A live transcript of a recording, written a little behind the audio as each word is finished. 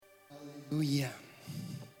Hallelujah.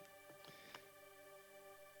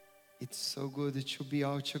 It's so good to be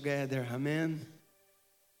all together. Amen.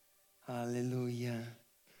 Hallelujah.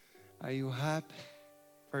 Are you happy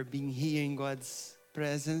for being here in God's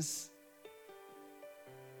presence?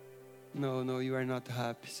 No, you are not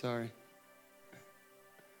happy. Sorry.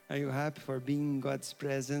 Are you happy for being in God's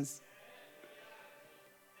presence?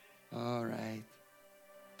 All right.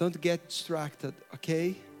 Don't get distracted,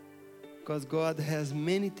 okay? Because God has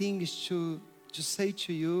many things to say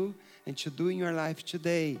to you and to do in your life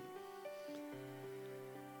today.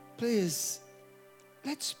 Please,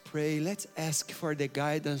 let's pray. Let's ask for the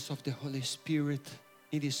guidance of the Holy Spirit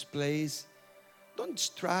in this place. Don't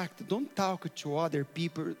distract. Don't talk to other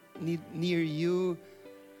people near you.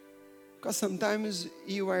 Because sometimes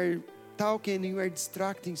you are talking, you are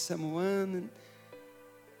distracting someone.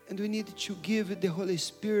 And we need to give the Holy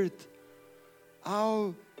Spirit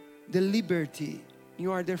all the liberty in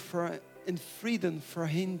order for and freedom for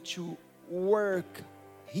Him to work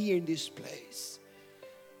here in this place.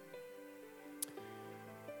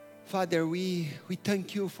 Father, we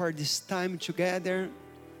thank you for this time together.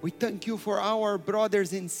 We thank you for our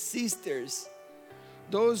brothers and sisters,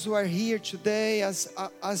 those who are here today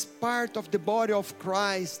as part of the body of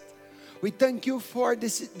Christ. We thank you for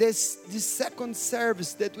this second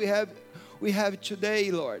service that we have today,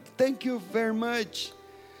 Lord. Thank you very much.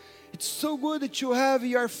 It's so good to have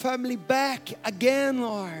your family back again,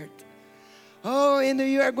 Lord. Oh, and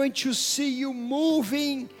we are going to see you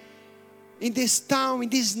moving in this town, in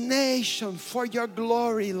this nation, for your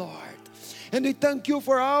glory, Lord. And we thank you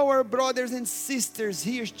for our brothers and sisters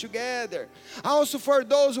here together. Also for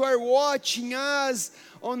those who are watching us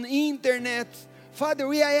on the internet. Father,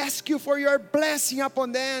 I ask you for your blessing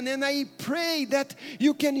upon them. And I pray that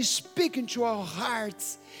you can speak into our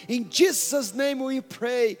hearts. In Jesus' name we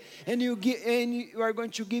pray. And you are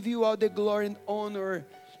going to give you all the glory and honor.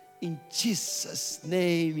 In Jesus'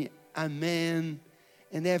 name, amen.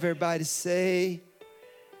 And everybody say,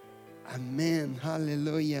 amen.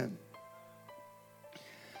 Hallelujah.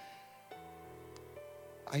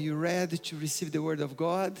 Are you ready to receive the word of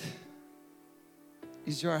God?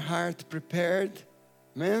 Is your heart prepared?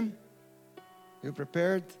 Amen? You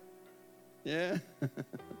prepared? Yeah?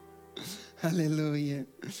 Hallelujah.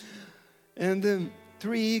 And 3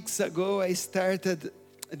 weeks ago, I started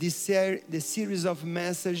the series of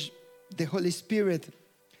message, the Holy Spirit.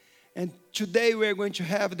 And today we're going to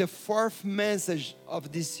have the 4th message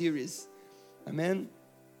of this series. Amen?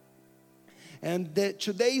 And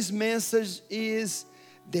today's message is,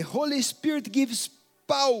 the Holy Spirit gives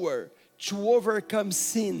power to overcome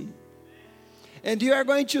sin. And you are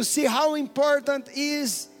going to see how important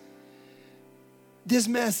is this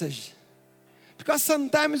message. Because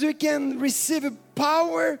sometimes we can receive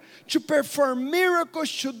power to perform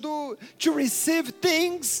miracles, to receive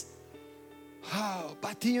things. Oh,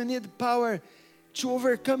 but you need power to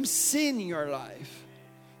overcome sin in your life.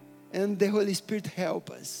 And the Holy Spirit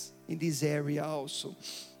help us in this area also.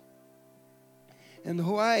 And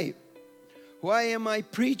why am I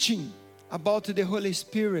preaching about the Holy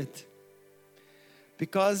Spirit?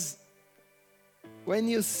 Because when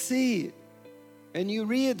you see and you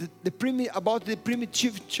read about the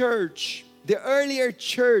primitive church, the earlier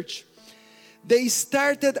church, they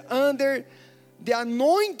started under the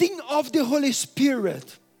anointing of the Holy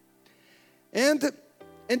Spirit. And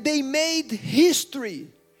they made history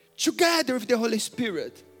together with the Holy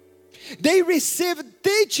Spirit. They received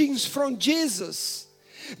teachings from Jesus.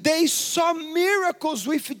 They saw miracles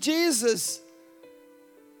with Jesus.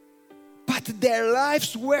 But their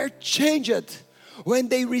lives were changed when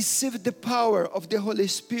they received the power of the Holy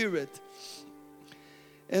Spirit.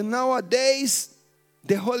 And nowadays,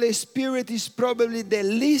 the Holy Spirit is probably the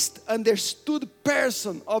least understood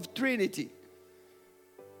person of Trinity.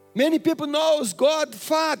 Many people knows God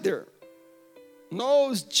Father,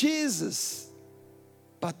 knows Jesus,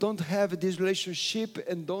 but don't have this relationship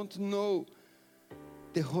and don't know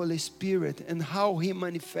the Holy Spirit and how He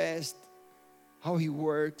manifests, how He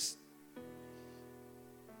works.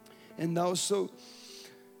 And also,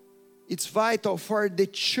 it's vital for the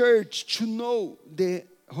church to know the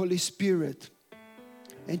Holy Spirit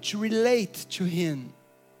and to relate to Him.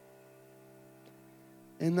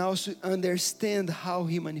 And also understand how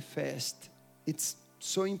He manifests. It's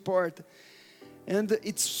so important. And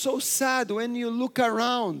it's so sad when you look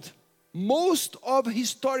around. Most of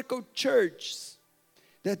historical churches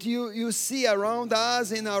that you see around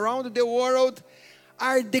us and around the world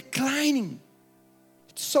are declining.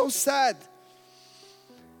 It's so sad.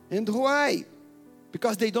 And why?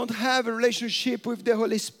 Because they don't have a relationship with the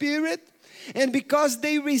Holy Spirit, and because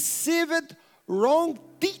they received wrong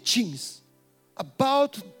teachings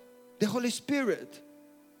about the Holy Spirit.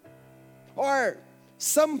 Or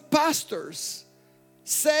some pastors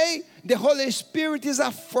say the Holy Spirit is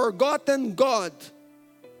a forgotten God.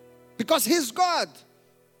 Because He's God.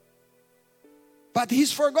 But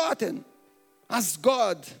He's forgotten as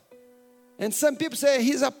God. And some people say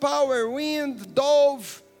He's a power, wind,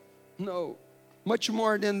 dove. No, much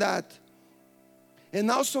more than that. And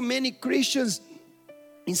also many Christians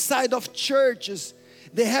inside of churches,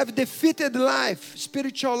 they have defeated life,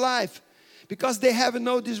 spiritual life, because they have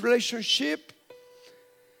no this relationship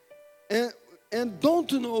and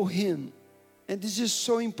don't know Him. And this is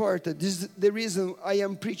so important. This is the reason I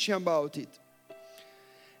am preaching about it.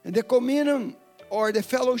 And the communion or the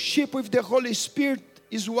fellowship with the Holy Spirit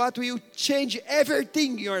is what will change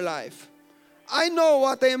everything in your life. I know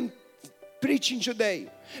what I am preaching today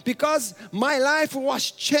because my life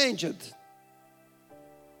was changed.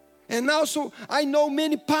 And also I know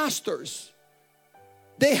many pastors.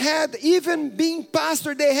 They had, even being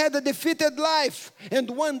pastor, they had a defeated life. And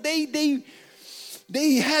one day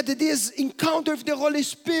they had this encounter with the Holy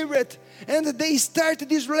Spirit. And they started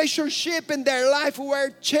this relationship and their life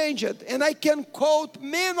were changed. And I can quote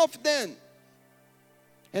many of them.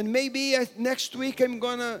 And maybe next week I'm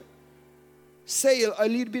going to say a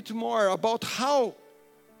little bit more about how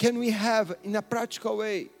can we have, in a practical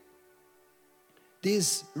way,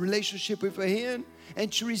 this relationship with Him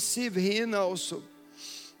and to receive Him also.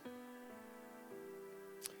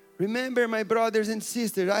 Remember, my brothers and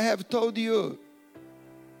sisters, I have told you,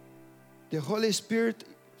 the Holy Spirit,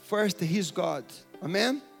 first, He's God.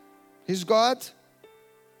 Amen? He's God.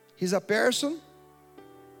 He's a person.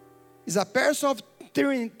 He's a person of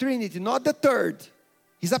Trinity, not the third.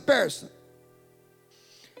 He's a person.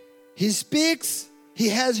 He speaks. He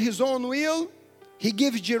has His own will. He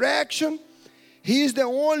gives direction. He is the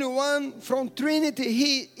only one from Trinity.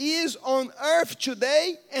 He is on earth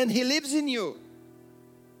today and He lives in you.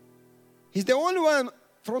 He's the only one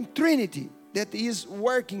from Trinity that is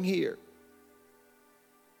working here.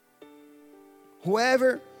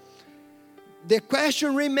 However, the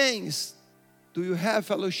question remains, do you have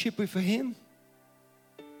fellowship with Him?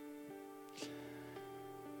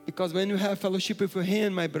 Because when you have fellowship with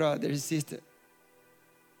Him, my brother and sister,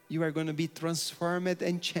 you are going to be transformed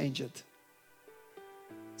and changed.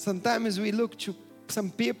 Sometimes we look to some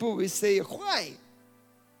people, we say, why?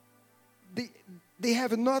 They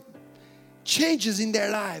have not changes in their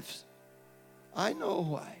lives. I know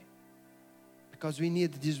why. Because we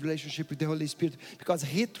need this relationship with the Holy Spirit. Because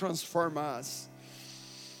He transforms us.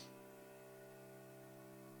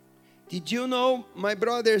 Did you know, my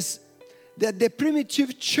brothers, that the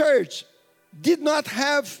primitive church did not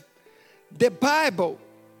have the Bible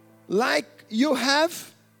like you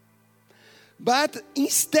have? But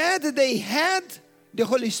instead they had the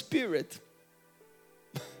Holy Spirit.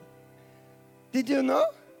 Did you know?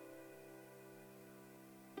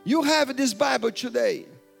 You have this Bible today.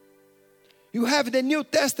 You have the New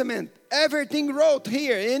Testament. Everything wrote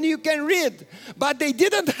here and you can read. But they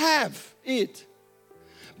didn't have it.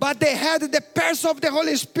 But they had the person of the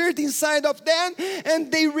Holy Spirit inside of them.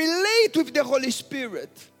 And they relate with the Holy Spirit.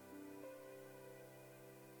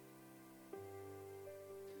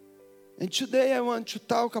 And today I want to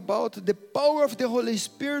talk about the power of the Holy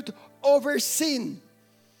Spirit over sin.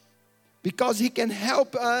 Because He can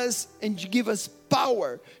help us and give us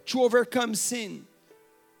power to overcome sin.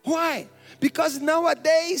 Why? Because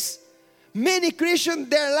nowadays, many Christians,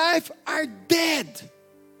 their life are dead.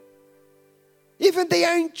 Even they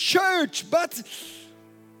are in church, but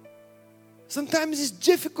sometimes it's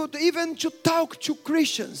difficult even to talk to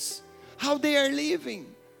Christians, how they are living.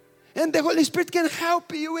 And the Holy Spirit can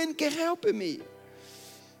help you and can help me.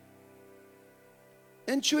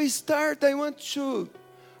 And to start,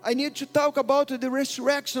 I need to talk about the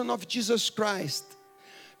resurrection of Jesus Christ.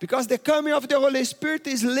 Because the coming of the Holy Spirit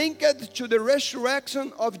is linked to the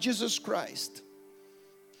resurrection of Jesus Christ.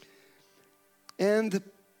 And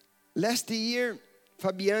last year,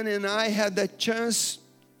 Fabiana and I had the chance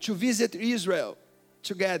to visit Israel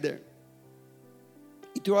together.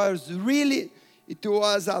 It was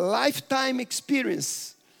a lifetime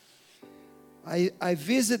experience. I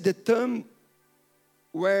visited the tomb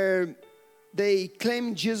where they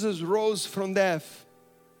claim Jesus rose from death.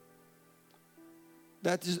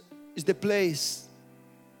 That is the place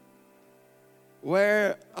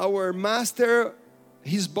where our Master,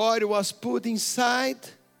 His body was put inside.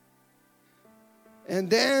 And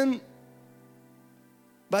then,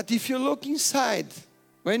 but if you look inside,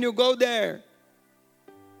 when you go there,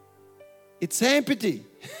 it's empty.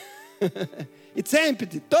 It's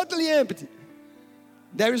empty, totally empty.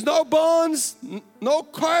 There is no bones, no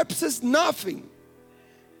corpses, nothing.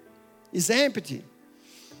 is empty.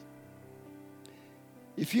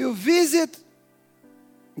 If you visit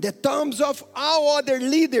the tombs of all other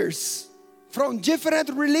leaders from different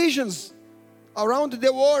religions around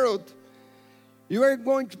the world, you are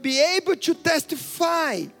going to be able to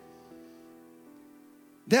testify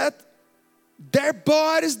that their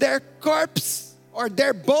bodies, their corpse, or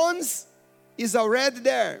their bones is already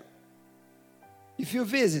there. If you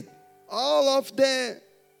visit all of the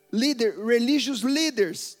religious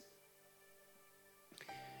leaders,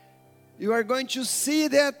 you are going to see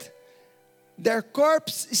that their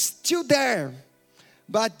corpse is still there.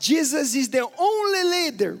 But Jesus is the only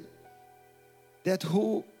leader that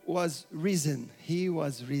who was risen. He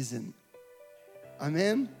was risen.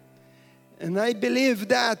 Amen? And I believe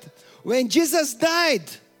that when Jesus died,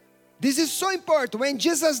 this is so important. When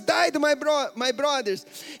Jesus died, my brothers,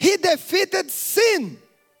 He defeated sin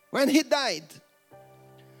when He died.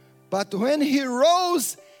 But when He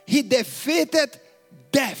rose, He defeated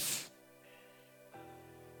death.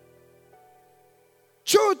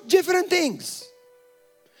 Two different things.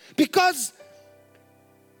 Because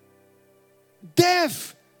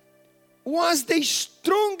death was the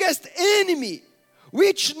strongest enemy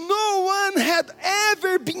which no one had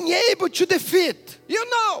ever been able to defeat. You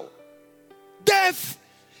know, death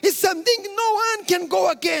is something no one can go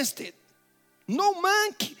against it. No man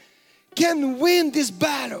can win this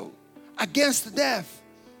battle against death.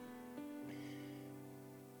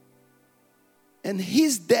 And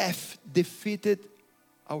His death defeated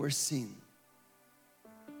our sin.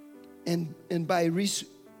 And by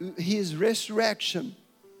His resurrection,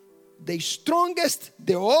 the strongest,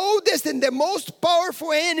 the oldest, and the most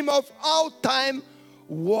powerful enemy of all time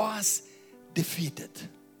was defeated.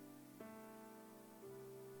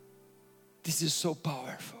 This is so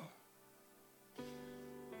powerful.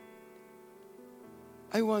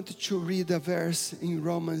 I want to read a verse in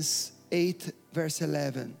Romans 8, verse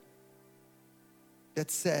 11, that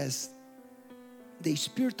says, the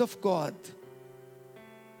Spirit of God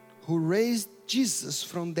who raised Jesus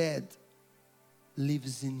from dead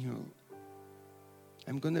lives in you.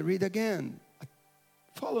 I'm going to read again.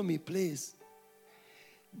 Follow me, please.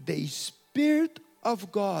 The Spirit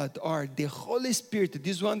of God, or the Holy Spirit,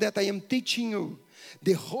 this one that I am teaching you,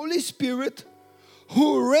 the Holy Spirit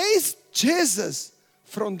who raised Jesus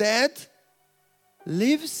from dead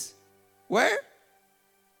lives where?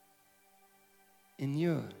 In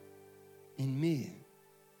you, in me.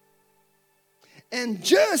 And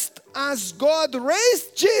just as God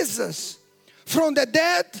raised Jesus from the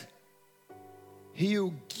dead, He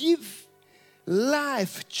will give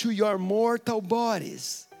life to your mortal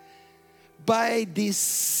bodies by the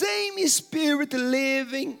same Spirit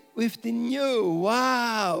living within you.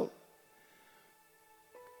 Wow!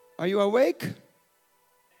 Are you awake?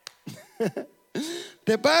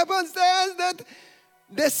 The Bible says that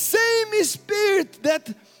the same Spirit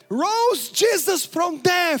that rose Jesus from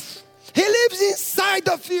death, He lives inside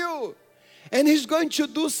of you. And He's going to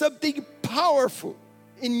do something powerful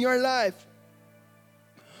in your life.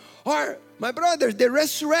 Or, my brother, the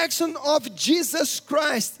resurrection of Jesus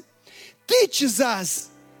Christ teaches us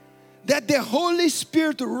that the Holy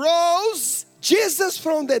Spirit rose Jesus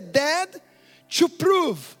from the dead to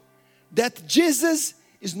prove that Jesus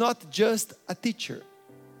is not just a teacher.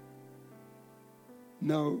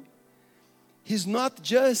 No, He's not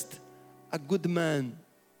just a good man.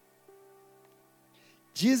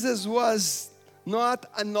 Jesus was not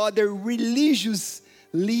another religious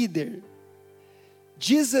leader.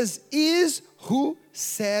 Jesus is who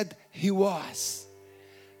said He was,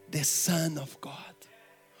 the Son of God,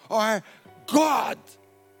 or God.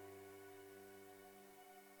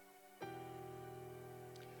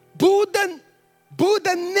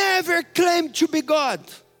 Buddha never claimed to be God.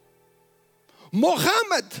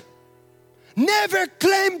 Muhammad never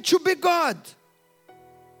claimed to be God.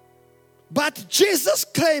 But Jesus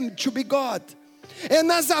claimed to be God.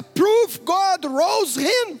 And as a proof, God rose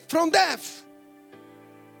Him from death.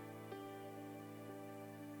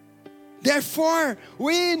 Therefore,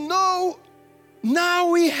 we know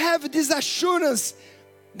now we have this assurance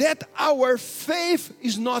that our faith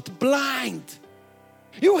is not blind.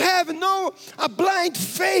 You have a blind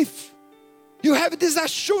faith. You have this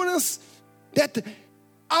assurance that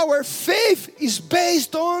our faith is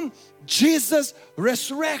based on Jesus'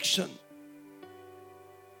 resurrection.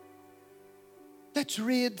 Let's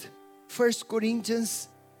read 1 Corinthians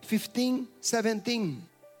 15:17.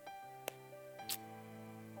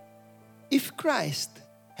 If Christ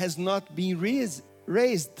has not been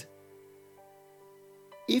raised,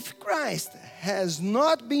 if Christ has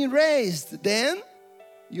not been raised, then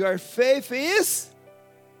your faith is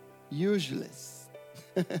useless.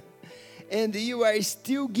 and you are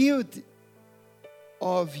still guilty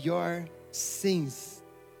of your sins.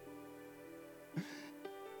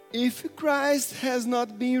 If Christ has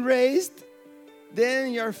not been raised,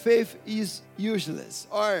 then your faith is useless.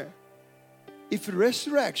 Or if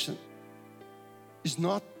resurrection is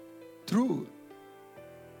not true,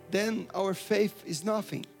 then our faith is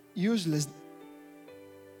nothing, useless.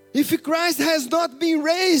 If Christ has not been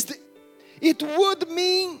raised, it would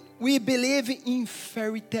mean we believe in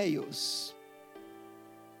fairy tales.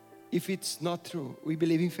 If it's not true, we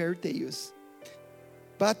believe in fairy tales.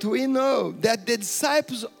 But we know that the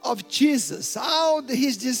disciples of Jesus, all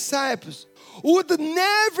his disciples, would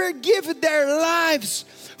never give their lives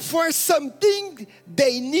for something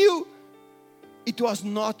they knew it was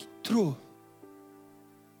not true.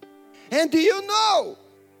 And do you know,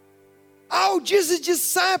 all Jesus'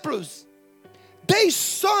 disciples, they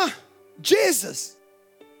saw Jesus.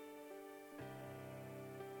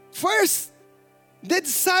 First, the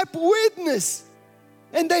disciple witnessed,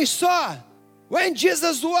 and they saw when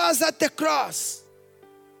Jesus was at the cross,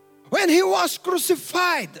 when he was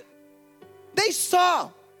crucified. They saw.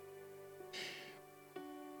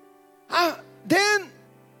 Then,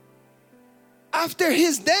 after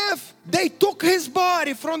his death, they took his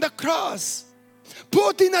body from the cross,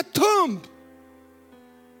 put in a tomb.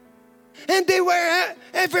 And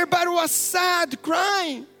everybody was sad,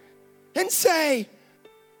 crying, and say,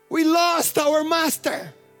 we lost our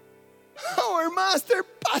master. Our master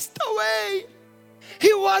passed away.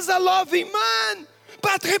 He was a loving man,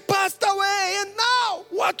 but he passed away. And now,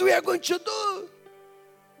 what we are going to do?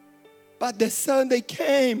 But the Sunday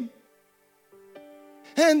came.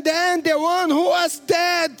 And then the one who was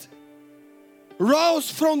dead rose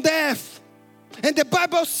from death. And the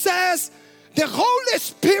Bible says the Holy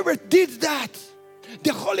Spirit did that.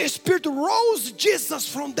 The Holy Spirit rose Jesus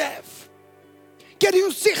from death. Can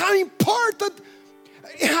you see how important,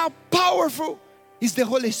 how powerful is the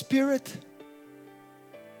Holy Spirit?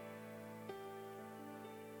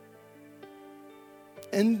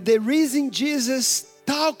 And the reason Jesus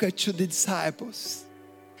talked to the disciples,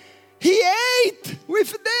 he ate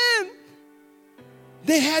with them.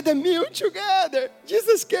 They had a meal together.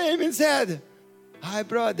 Jesus came and said, hi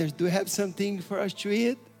brothers, do you have something for us to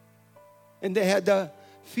eat? And they had a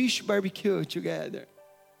fish barbecue together.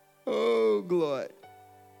 Oh, glory.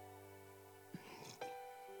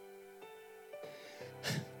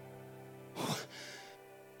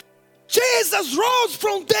 Jesus rose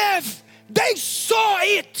from death. They saw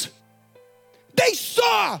it. They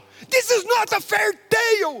saw. This is not a fairy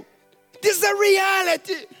tale. This is a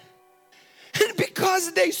reality. And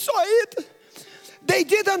because they saw it, they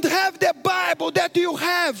didn't have the Bible that you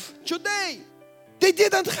have today. They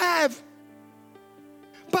didn't have.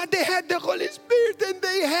 But they had the Holy Spirit, and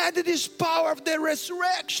they had this power of the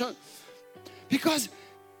resurrection. Because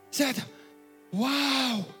said,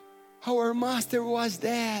 wow, our master was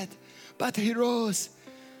dead, but he rose.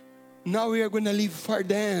 Now we are going to live for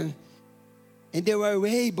them. And they were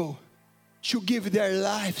able to give their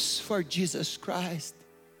lives for Jesus Christ.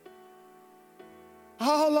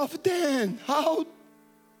 All of them, all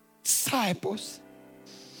disciples,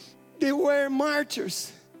 they were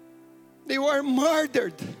martyrs. They were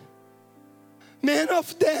murdered. Many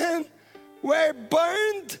of them were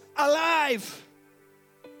burned alive.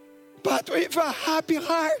 But with a happy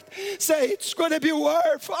heart, say it's going to be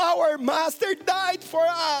worth. Our master died for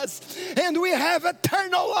us, and we have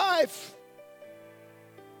eternal life.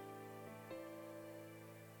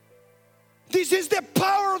 This is the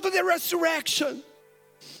power of the resurrection.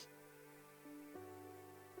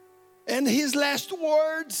 And his last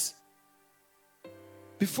words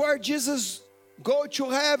before Jesus go to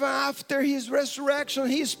heaven after his resurrection,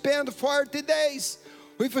 he spent 40 days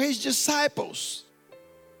with his disciples.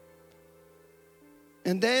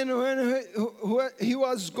 And then when he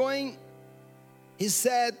was going, he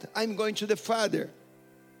said, I'm going to the Father,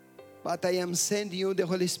 but I am sending you the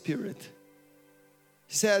Holy Spirit.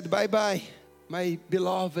 He said, bye-bye, my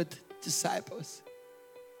beloved disciples.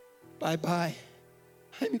 Bye-bye.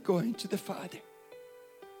 I'm going to the Father.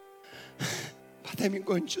 But I'm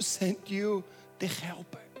going to send you the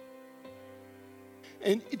helper.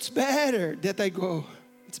 And it's better that I go.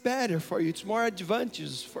 It's better for you. It's more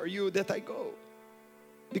advantageous for you that I go.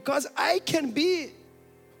 Because I can be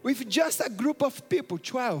with just a group of people,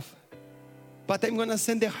 12. But I'm going to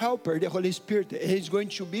send the helper, the Holy Spirit. And he's going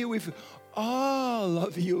to be with all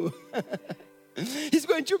of you. He's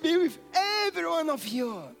going to be with every one of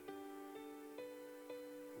you.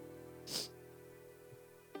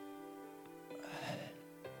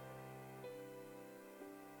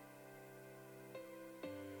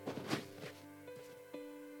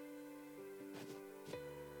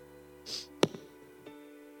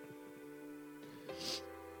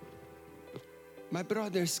 My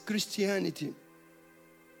brothers, Christianity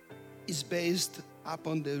is based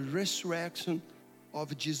upon the resurrection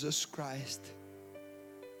of Jesus Christ.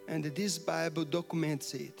 And this Bible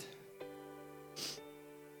documents it.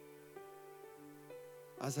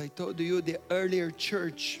 As I told you, the earlier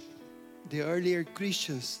church, the earlier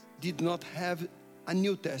Christians did not have a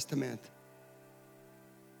New Testament.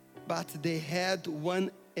 But they had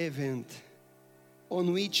one event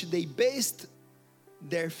on which they based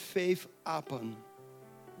their faith upon: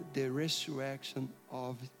 the resurrection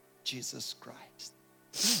of Jesus Christ.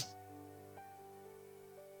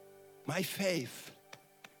 My faith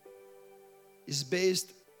is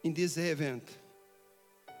based in this event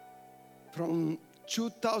from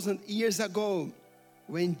 2,000 years ago,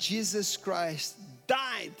 when Jesus Christ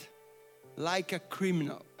died like a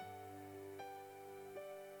criminal.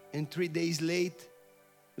 And 3 days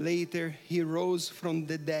later, he rose from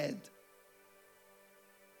the dead.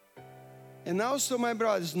 And also, my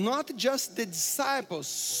brothers, not just the disciples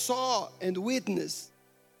saw and witnessed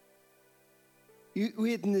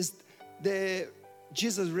the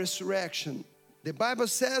Jesus resurrection. The Bible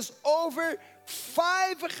says over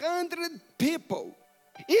 500 people,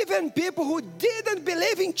 even people who didn't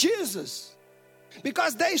believe in Jesus,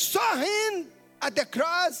 because they saw him at the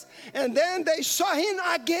cross and then they saw him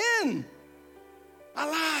again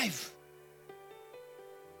alive.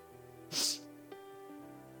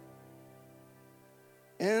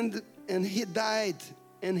 And he died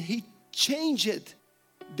and he changed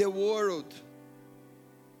the world.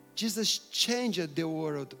 Jesus changed the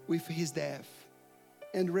world with his death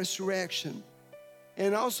and resurrection.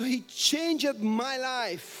 And also he changed my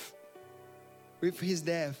life with his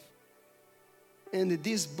death. And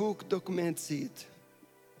this book documents it.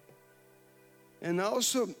 And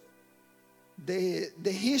also the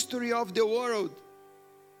history of the world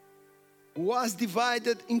was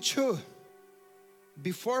divided in two.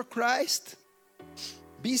 Before Christ,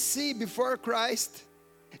 BC, before Christ,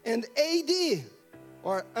 and AD,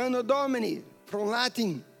 or Anno Domini, from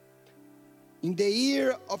Latin, in the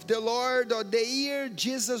year of the Lord, or the year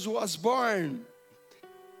Jesus was born.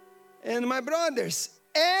 And my brothers,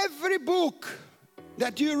 every book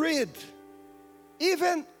that you read,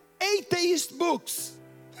 even atheist books,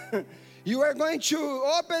 you are going to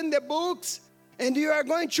open the books and you are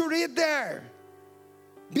going to read there.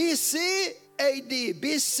 BC AD,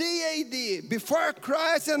 BC AD, before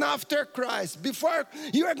Christ and after Christ. Before,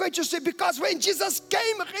 you are going to see, because when Jesus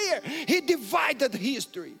came here, he divided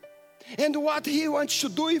history. And what he wants to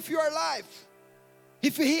do with your life.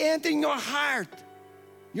 If he enters in your heart,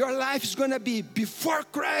 your life is going to be before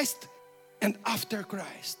Christ and after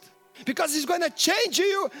Christ. Because he's going to change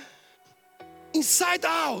you inside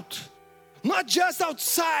out, not just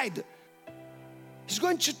outside. He's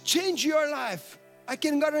going to change your life. I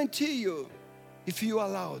can guarantee you, if you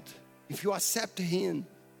allow it, if you accept him,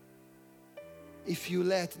 if you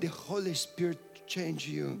let the Holy Spirit change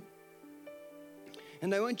you.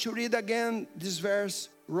 And I want to read again this verse,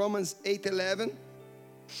 Romans 8:11.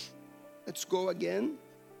 Let's go again.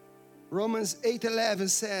 Romans 8:11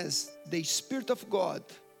 says, the Spirit of God,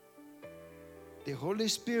 the Holy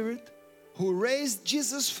Spirit, who raised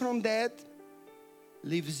Jesus from dead,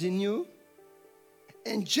 lives in you.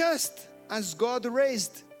 And just as God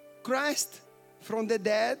raised Christ from the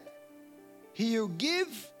dead, he will give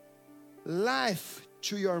life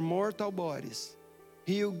to your mortal bodies.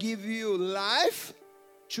 He will give you life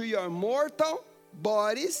to your mortal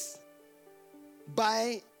bodies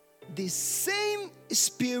by the same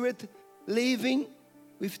Spirit living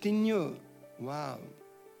within you. Wow.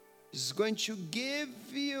 He's going to give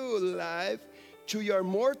you life to your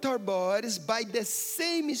mortal bodies by the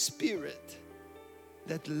same Spirit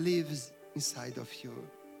that lives inside of you.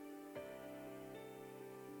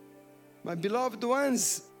 My beloved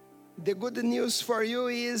ones, the good news for you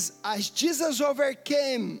is, as Jesus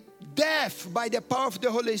overcame death by the power of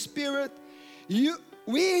the Holy Spirit,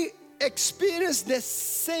 we experience the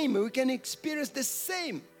same. We can experience the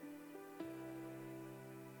same.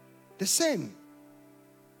 The same.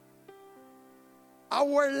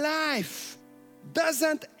 Our life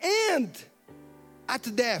doesn't end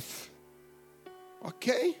at death.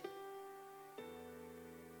 Okay?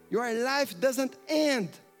 Your life doesn't end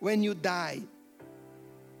when you die.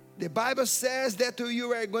 The Bible says that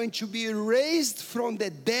you are going to be raised from the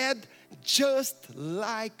dead just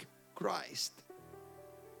like Christ.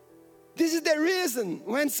 This is the reason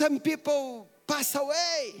when some people pass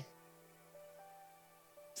away.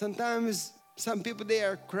 Sometimes some people, they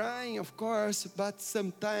are crying, of course, but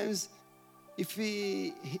sometimes if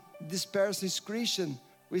this person is Christian,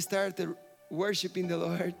 we start worshiping the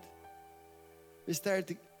Lord. We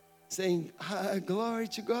start saying, glory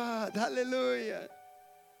to God, hallelujah.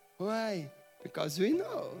 Why? Because we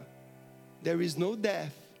know there is no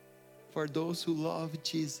death for those who love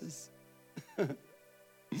Jesus.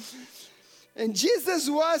 And Jesus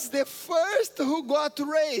was the first who got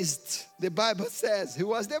raised. The Bible says he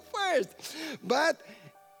was the first. But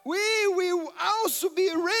we will also be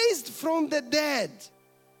raised from the dead.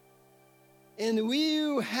 And we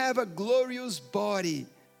will have a glorious body.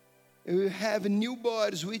 We will have new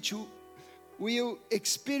bodies which will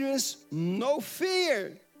experience no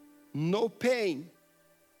fear, no pain,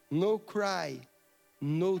 no cry,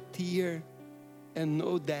 no tear, and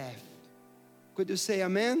no death. Could you say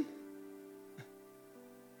amen?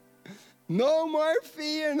 No more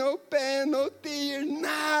fear, no pain, no tear,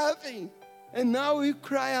 nothing. And now we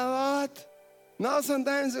cry a lot. Now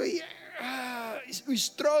sometimes we're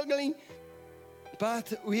struggling.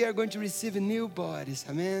 But we are going to receive new bodies.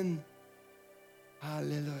 Amen.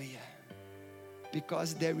 Hallelujah.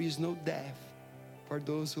 Because there is no death for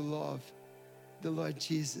those who love the Lord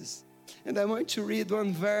Jesus. And I want to read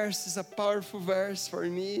one verse. It's a powerful verse for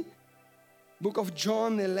me. Book of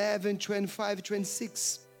John 11, 25,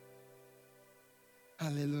 26.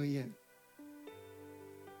 Hallelujah.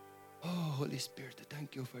 Oh, Holy Spirit,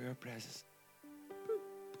 thank you for your presence.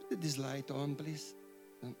 Put this light on, please.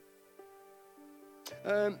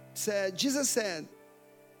 Jesus said,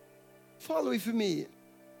 follow with me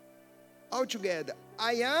all together.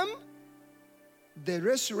 I am the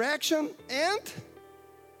resurrection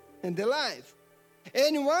and the life.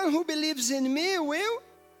 Anyone who believes in me will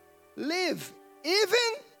live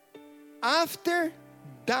even after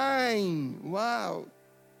dying. Wow.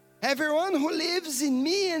 Everyone who lives in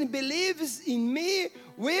me and believes in me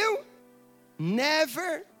will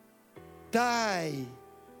never die.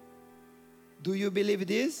 Do you believe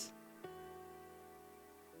this?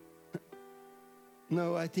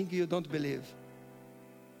 No, I think you don't believe.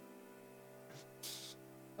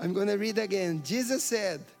 I'm going to read again. Jesus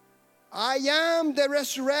said, I am the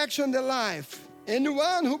resurrection and the life.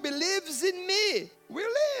 Anyone who believes in me will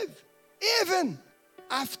live, even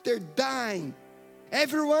after dying.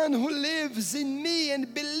 Everyone who lives in me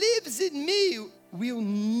and believes in me will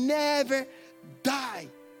never die.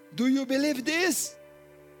 Do you believe this?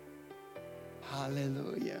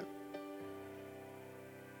 Hallelujah.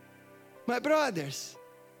 My brothers,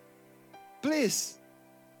 please,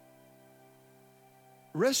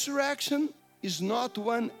 resurrection is not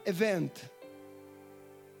one event.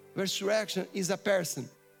 Resurrection is a person.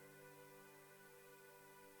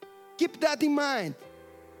 Keep that in mind.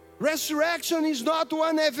 Resurrection is not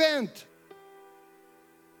one event.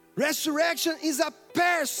 Resurrection is a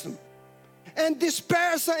person. And this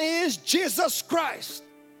person is Jesus Christ.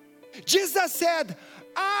 Jesus said,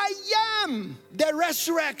 I am the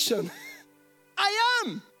resurrection. I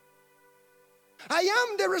am. I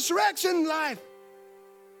am the resurrection life.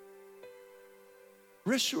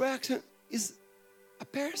 Resurrection is a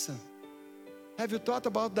person. Have you thought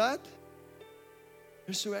about that?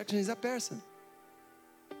 Resurrection is a person.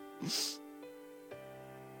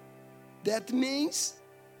 That means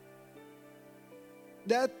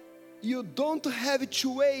that you don't have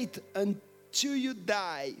to wait until you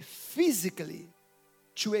die physically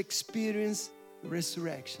to experience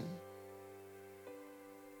resurrection.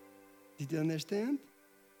 Did you understand?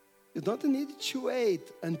 You don't need to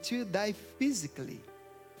wait until you die physically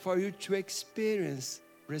for you to experience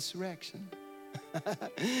resurrection.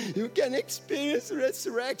 You can experience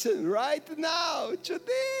resurrection right now,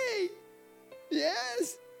 today.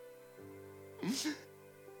 Yes.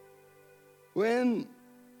 When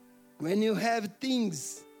you have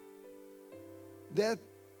things that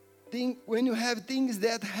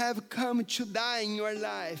have come to die in your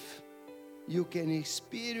life, you can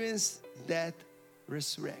experience that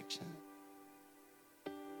resurrection.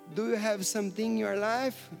 Do you have something in your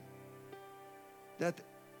life that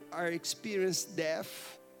are experienced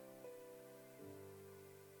death?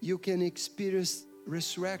 You can experience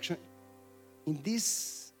resurrection in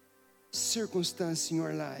this circumstance in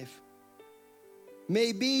your life.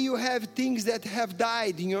 Maybe you have things that have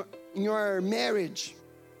died in your marriage.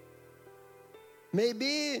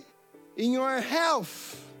 Maybe in your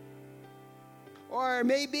health. Or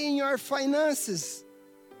maybe in your finances.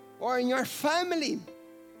 Or in your family.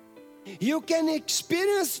 You can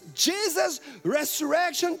experience Jesus'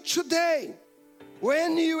 resurrection today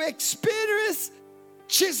when you experience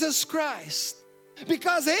Jesus Christ,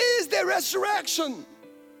 because He is the resurrection.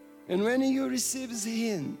 And when you receive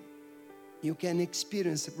Him, you can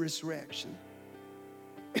experience resurrection.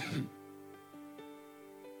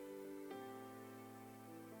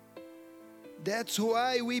 That's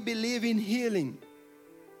why we believe in healing.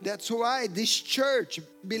 That's why this church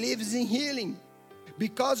believes in healing.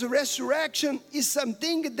 Because resurrection is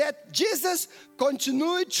something that Jesus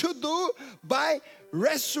continued to do by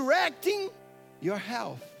resurrecting your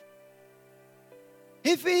health.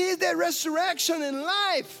 If He is the resurrection in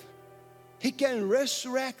life, He can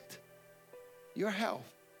resurrect your health.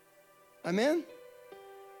 Amen?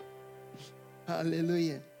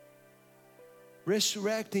 Hallelujah.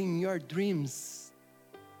 Resurrecting your dreams.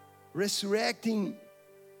 Resurrecting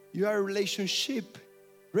your relationship.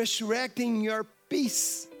 Resurrecting your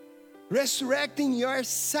peace. Resurrecting your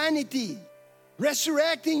sanity.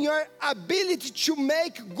 Resurrecting your ability to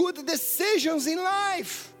make good decisions in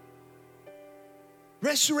life.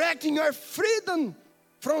 Resurrecting your freedom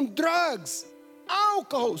from drugs,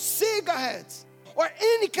 alcohol, cigarettes, or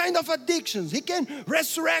any kind of addictions. He can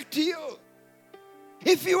resurrect you.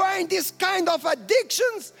 If you are in this kind of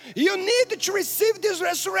addictions, you need to receive this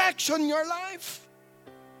resurrection in your life.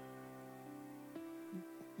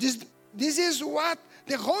 This is what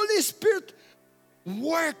the Holy Spirit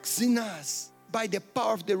works in us by the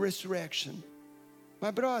power of the resurrection. My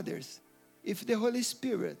brothers, if the Holy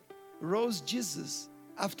Spirit rose Jesus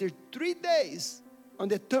after 3 days on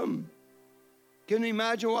the tomb, can you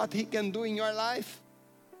imagine what He can do in your life?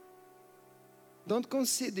 Don't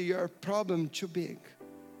consider your problem too big.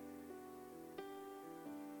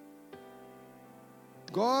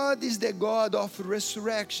 God is the God of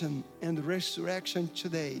resurrection and resurrection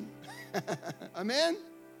today. Amen?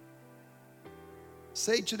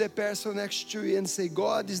 Say to the person next to you and say,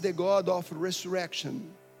 God is the God of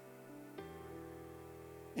resurrection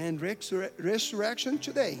and resurrection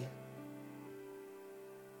today.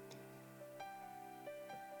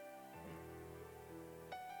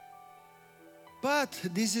 But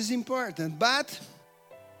this is important. But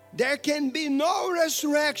there can be no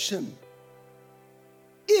resurrection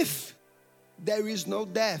if there is no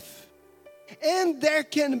death. And there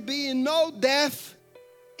can be no death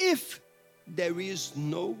if there is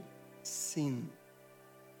no sin.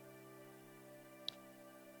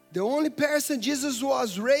 The only person Jesus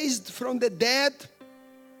was raised from the dead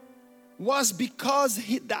was because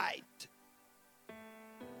He died.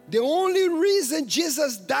 The only reason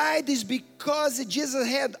Jesus died is because Jesus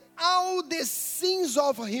had all the sins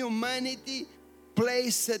of humanity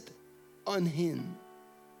placed on Him.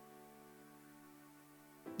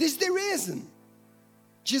 This is the reason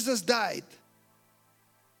Jesus died.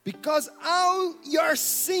 Because all your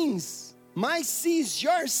sins, my sins,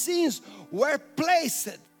 your sins, were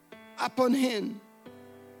placed upon Him.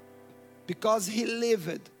 Because He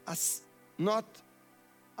lived not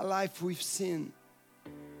a life with sin.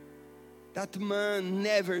 That man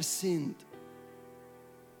never sinned.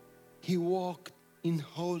 He walked in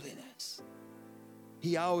holiness.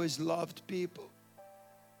 He always loved people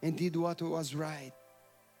and did what was right.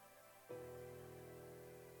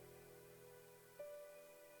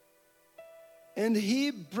 And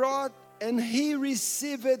He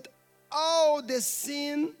received all the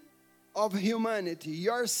sin of humanity,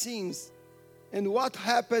 your sins. And what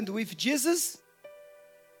happened with Jesus?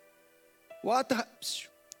 What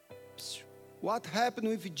happened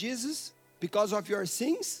with Jesus because of your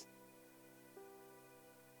sins?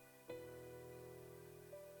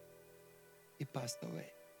 He passed away.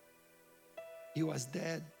 He was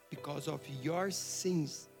dead because of your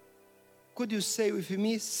sins. Could you say with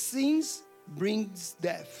me, sins brings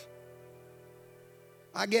death?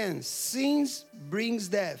 Again, sins brings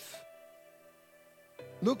death.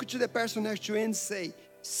 Look to the person next to you and say,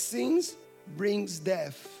 sins brings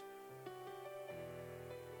death.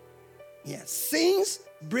 Yes, sins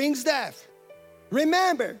brings death.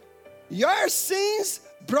 Remember, your sins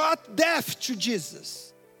brought death to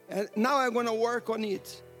Jesus. And now I'm going to work on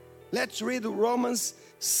it. Let's read Romans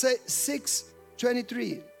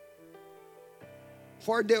 6:23.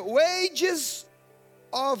 For the wages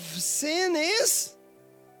of sin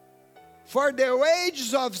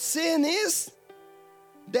is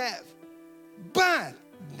death. But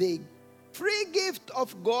the free gift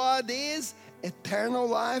of God is eternal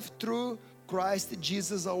life through Christ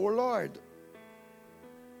Jesus our Lord.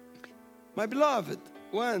 My beloved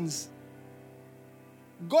ones,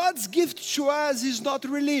 God's gift to us is not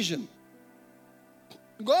religion.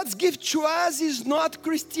 God's gift to us is not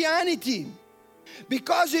Christianity.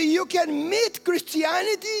 Because you can meet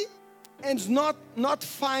Christianity and not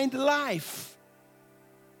find life.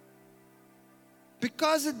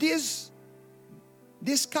 Because this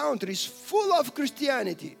country is full of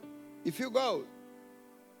Christianity. If you go,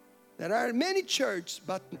 there are many churches,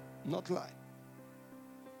 but not life.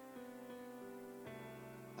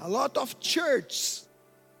 A lot of churches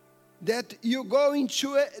that you go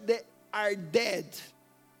into, they are dead.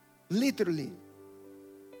 literally.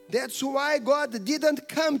 That's why God didn't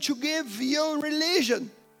come to give you religion.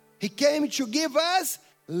 He came to give us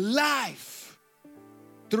life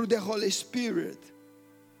through the Holy Spirit.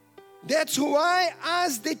 That's why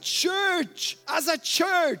as a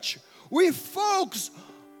church, we focus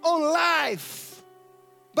on life,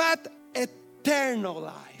 but eternal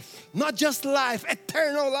life. Not just life,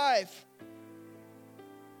 eternal life.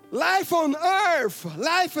 Life on earth,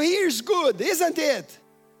 life here is good, isn't it?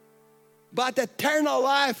 But eternal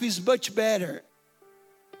life is much better.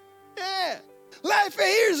 Yeah, life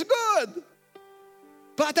here is good.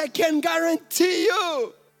 But I can guarantee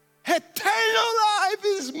you, eternal life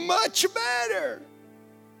is much better.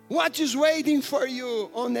 What is waiting for you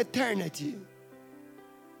on eternity?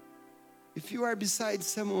 If you are beside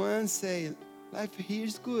someone, say, life here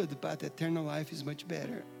is good, but eternal life is much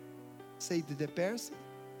better. Say to the person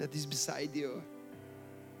that is beside you.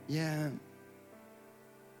 Yeah.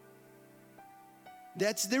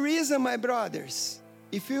 That's the reason, my brothers.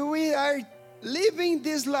 If we are living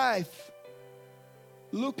this life,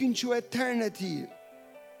 looking to eternity,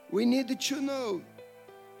 we need to know.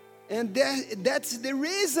 And that's the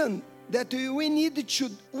reason that we need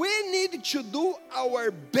to do our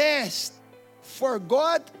best for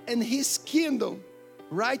God and His kingdom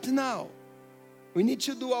right now. We need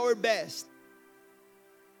to do our best.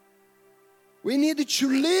 We need to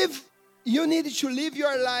live, you need to live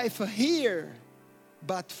your life here,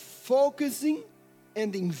 but focusing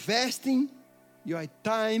and investing your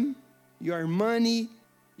time, your money,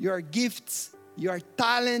 your gifts, your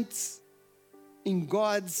talents in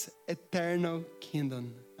God's eternal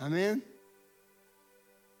kingdom. Amen?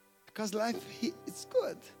 Because life is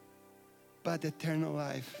good, but eternal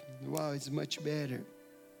life, wow, it's much better.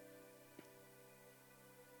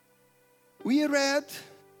 We read,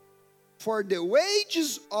 for the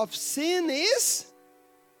wages of sin is,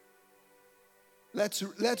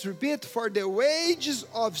 let's repeat, for the wages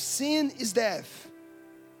of sin is death.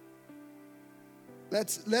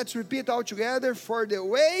 Let's repeat all together. For the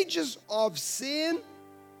wages of sin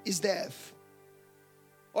is death.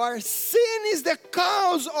 Or sin is the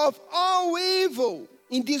cause of all evil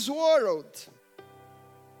in this world.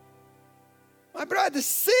 My brother,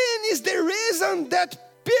 sin is the reason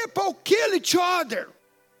that people kill each other.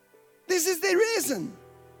 This is the reason.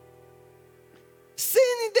 Sin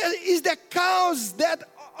is the cause that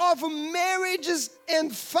of marriages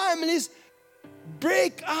and families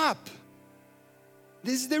break up.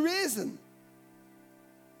 This is the reason.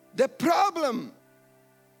 The problem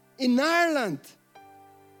in Ireland,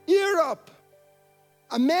 Europe,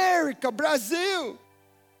 America, Brazil,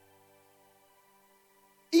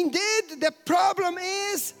 indeed the problem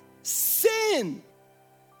is sin.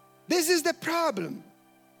 This is the problem.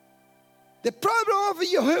 The problem of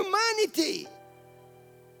humanity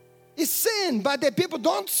is sin, but the people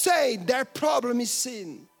don't say their problem is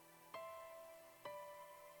sin.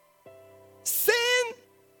 Sin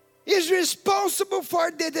is responsible for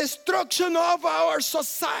the destruction of our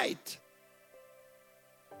society.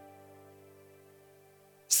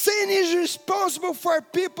 Sin is responsible for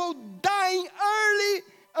people dying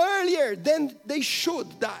earlier than they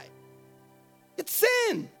should die. It's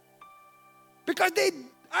sin. Because they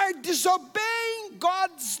are disobeying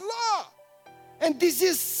God's law. And this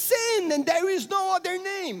is sin, and there is no other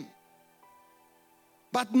name.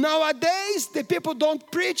 But nowadays, the people don't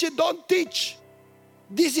preach it, don't teach.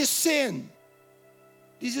 This is sin.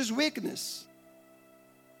 This is weakness.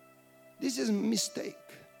 This is mistake,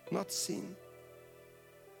 not sin.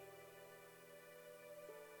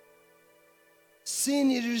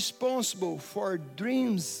 Sin is responsible for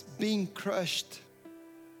dreams being crushed.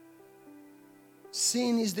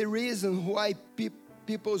 Sin is the reason why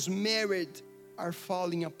people's marriage are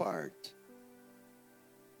falling apart.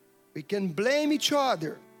 We can blame each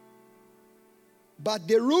other, but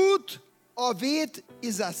the root of it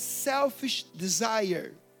is a selfish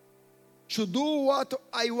desire to do what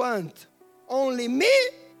I want. Only me,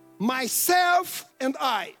 myself, and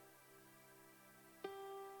I.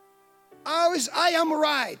 Always I am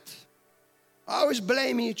right. Always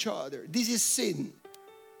blaming each other. This is sin.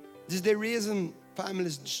 This is the reason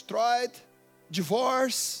families destroyed,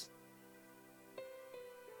 divorce.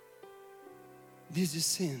 This is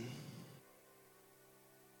sin.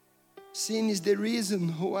 Sin is the reason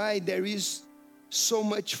why there is so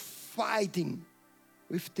much fighting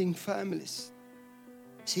within families.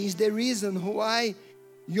 Sin is the reason why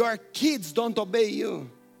your kids don't obey you.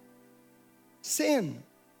 Sin.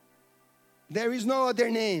 There is no other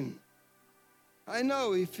name. I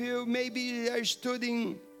know if you maybe are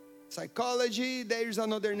studying psychology, there is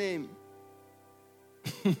another name.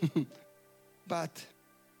 But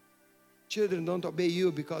children don't obey you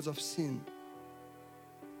because of sin.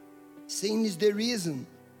 Sin is the reason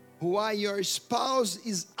why your spouse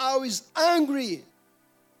is always angry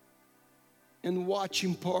and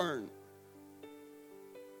watching porn.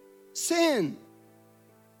 Sin.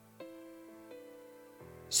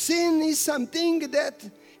 Sin is something that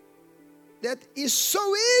is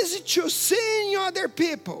so easy to see in other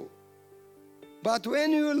people. But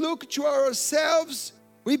when we look to ourselves,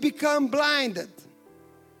 we become blinded.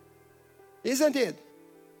 Isn't it?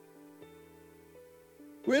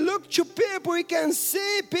 We look to people, we can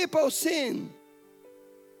see people sin.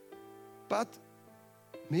 But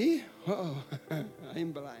me? Oh,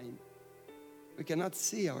 I'm blind. We cannot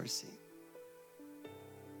see our sin.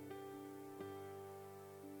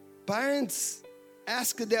 Parents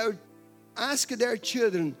ask their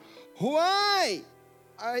children, why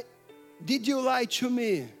did you lie to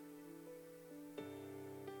me?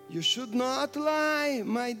 You should not lie,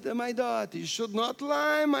 my daughter. You should not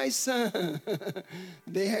lie, my son.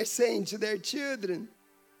 They are saying to their children.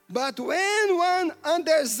 But when one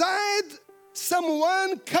undesired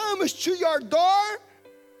someone comes to your door,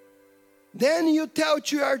 then you tell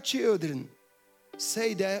to your children,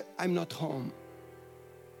 say that I'm not home.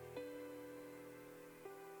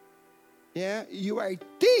 Yeah, you are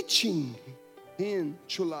teaching him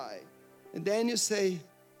to lie. And then you say,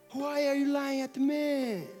 why are you lying at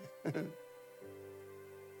me?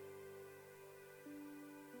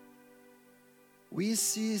 We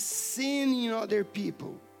see sin in other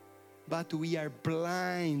people, but we are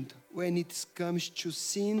blind when it comes to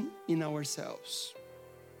sin in ourselves.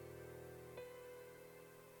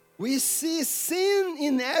 We see sin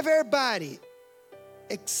in everybody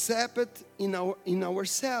except in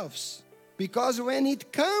ourselves. Because when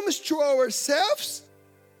it comes to ourselves,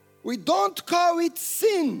 we don't call it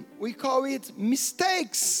sin. We call it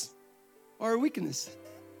mistakes or weakness.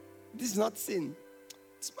 This is not sin.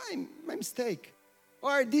 It's my mistake.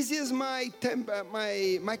 Or this is my temper,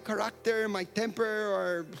 my character, my temper,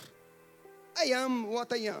 or I am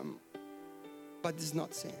what I am. But it's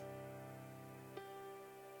not sin.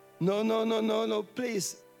 No,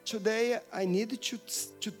 please. Today I need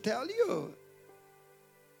to tell you.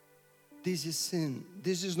 This is sin.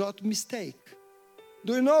 This is not mistake.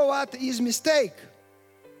 Do you know what is mistake?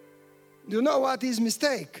 Do you know what is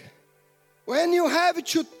mistake? When you have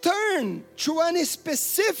to turn to a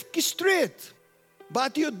specific street,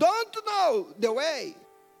 but you don't know the way,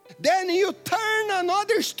 then you turn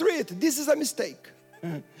another street. This is a mistake.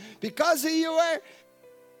 Because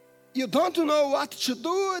you don't know what to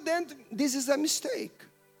do, then this is a mistake.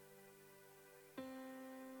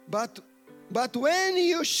 But when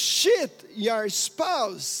you cheat your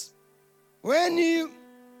spouse, when you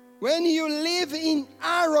live in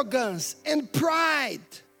arrogance and pride,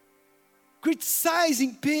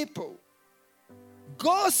 criticizing people,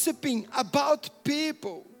 gossiping about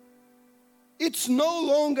people, it's no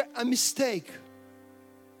longer a mistake.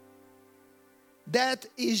 That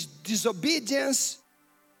is disobedience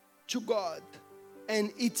to God,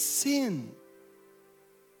 and it's sin.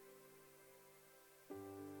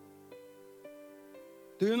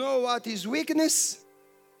 Do you know what is weakness?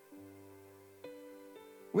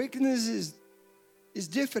 Weakness is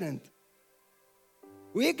different.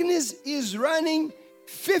 Weakness is running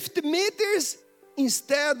 50 meters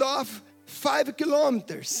instead of 5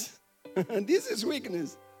 kilometers. This is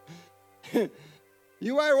weakness.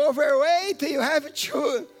 You are overweight, you have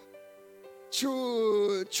to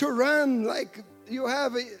run like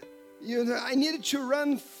I needed to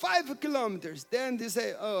run 5 kilometers. Then they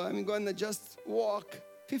say, oh, I'm going to just walk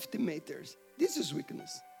 50 meters. This is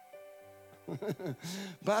weakness.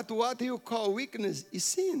 But what you call weakness is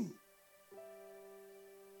sin.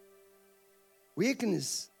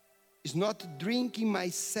 Weakness is not drinking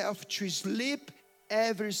myself to sleep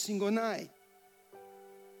every single night.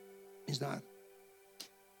 It's not.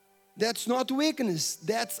 That's not weakness.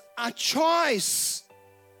 That's a choice.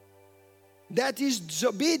 That is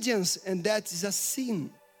disobedience, and that is a sin.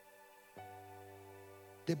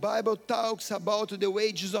 The Bible talks about the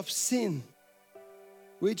wages of sin,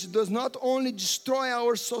 which does not only destroy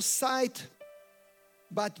our society,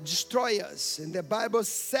 but destroy us. And the Bible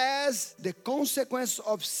says the consequence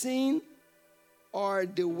of sin, or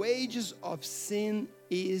the wages of sin,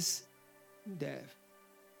 is death.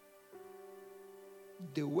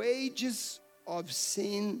 The wages of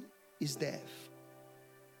sin is death.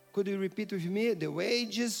 Could you repeat with me? The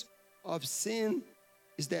wages of sin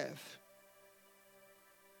is death.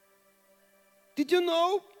 Did you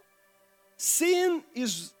know sin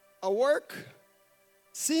is a work?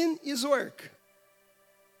 Sin is work.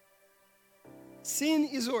 Sin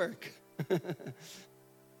is work.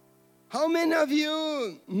 How many of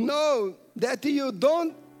you know that you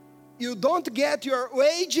don't get your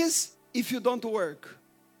wages if you don't work?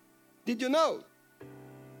 Did you know?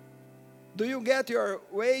 Do you get your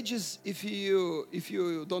wages if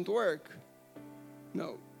you don't work?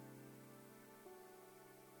 No.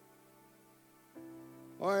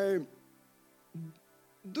 Or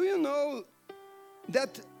do you know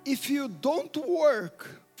that if you don't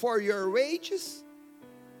work for your wages,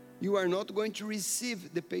 you are not going to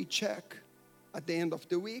receive the paycheck at the end of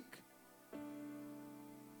the week?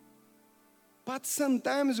 But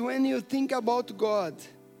sometimes when you think about God,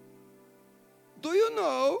 do you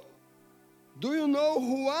know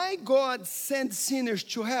why God sent sinners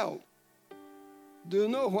to hell? Do you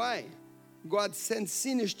know why God sent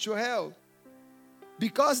sinners to hell?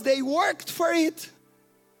 Because they worked for it.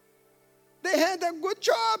 They had a good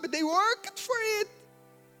job. They worked for it.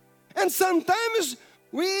 And sometimes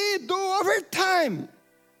we do overtime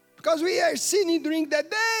because we are sinning during the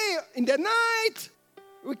day, in the night.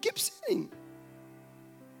 We keep sinning.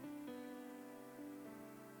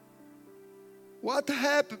 What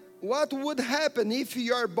would happen if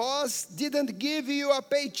your boss didn't give you a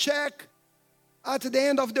paycheck at the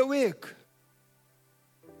end of the week?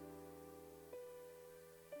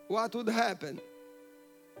 What would happen?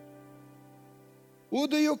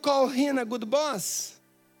 Would you call him a good boss?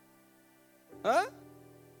 Huh?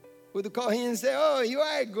 Would you call him and say, oh, you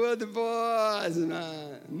are a good boss?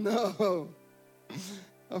 No.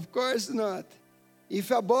 Of course not.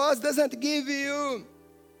 If a boss doesn't give you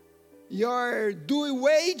your due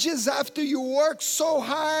wages after you work so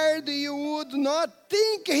hard, you would not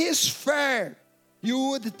think he's fair. You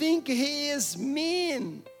would think he is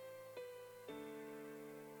mean.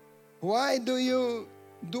 Why do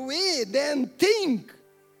we then think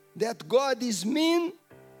that God is mean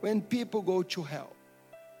when people go to hell?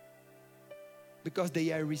 Because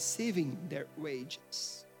they are receiving their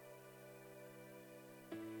wages.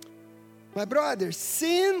 My brother,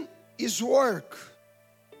 sin is work.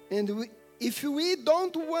 And if we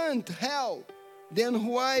don't want hell, then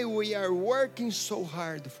why we are working so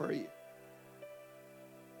hard for it?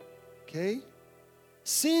 Okay?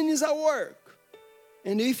 Sin is a work.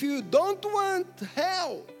 And if you don't want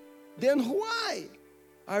hell, then why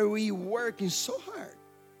are we working so hard?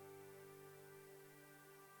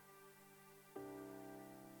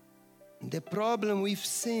 The problem with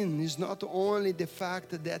sin is not only the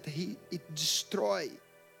fact that it destroys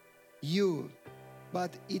you,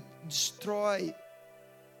 but it destroys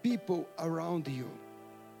people around you.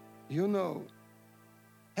 You know,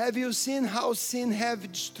 have you seen how sin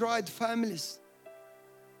have destroyed families?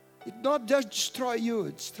 It not just destroy you,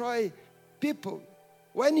 it destroy people.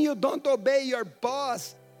 When you don't obey your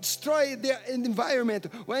boss, destroy the environment.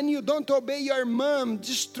 When you don't obey your mom,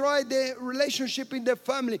 destroy the relationship in the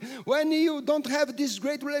family. When you don't have this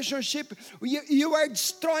great relationship, you are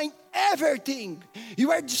destroying everything.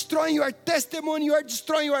 You are destroying your testimony, you are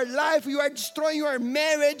destroying your life, you are destroying your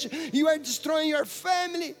marriage, you are destroying your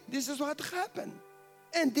family. This is what happened.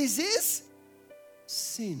 And this is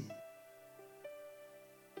sin.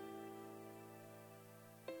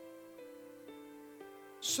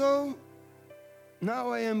 So,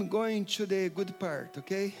 now I am going to the good part,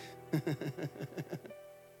 okay?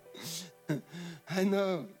 I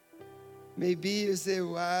know. Maybe you say,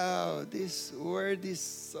 wow, this word is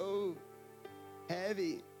so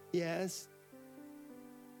heavy. Yes.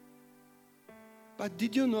 But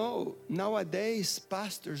did you know, nowadays,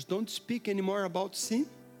 pastors don't speak anymore about sin?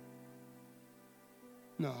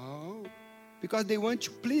 No. Because they want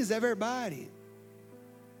to please everybody.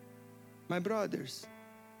 My brothers,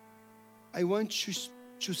 I want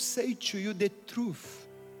to say to you the truth.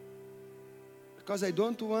 Because I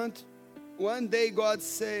don't want one day God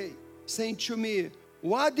saying to me,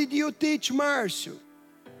 what did you teach, Marcio?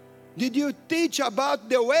 Did you teach about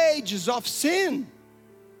the wages of sin?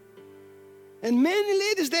 And many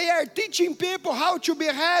leaders, they are teaching people how to be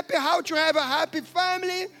happy, how to have a happy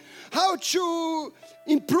family, how to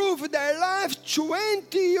improve their life,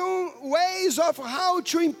 20 ways of how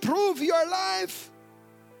to improve your life.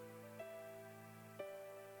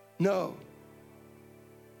 No,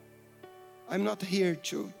 I'm not here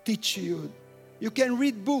to teach you. You can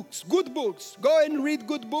read books, good books. Go and read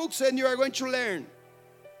good books and you are going to learn.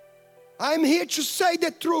 I'm here to say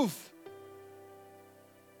the truth.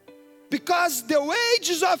 Because the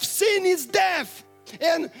wages of sin is death.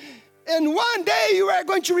 And one day you are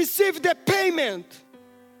going to receive the payment.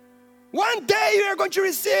 One day you are going to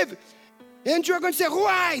receive. And you are going to say,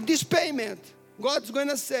 why this payment? God's going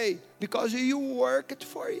to say, because you worked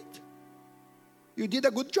for it. You did a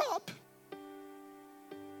good job.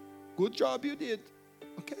 Good job you did.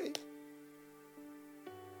 Okay.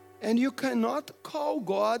 And you cannot call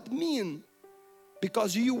God mean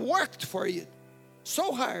because you worked for it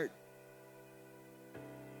so hard.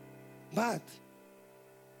 But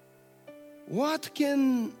what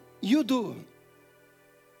can you do?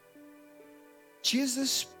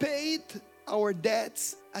 Jesus paid our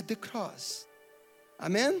debts at the cross.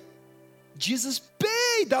 Amen? Jesus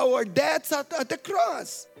paid our debts at the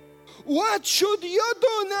cross. What should you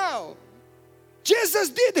do now? Jesus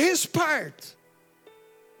did his part.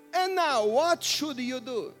 And now, what should you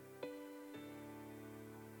do?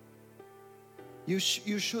 You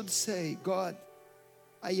should say, God,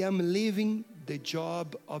 I am leaving the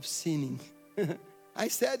job of sinning. I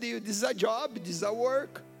said to you, this is a job, this is a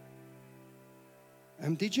work.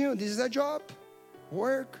 I'm teaching you, this is a job,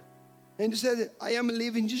 work. And you said, I am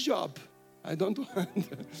leaving this job. I don't want.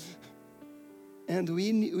 And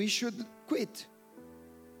we should quit.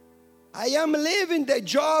 I am leaving the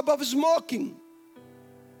job of smoking.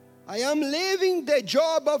 I am leaving the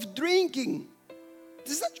job of drinking.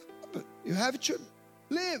 This is a job. You have to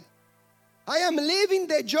live. I am leaving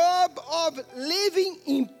the job of living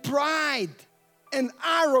in pride and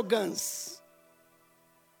arrogance.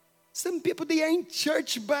 Some people, they are in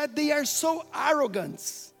church, but they are so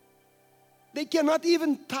arrogant. They cannot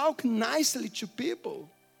even talk nicely to people.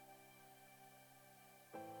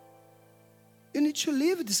 You need to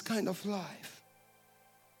live this kind of life.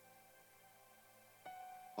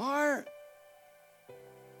 Or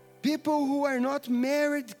people who are not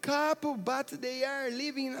married couple, but they are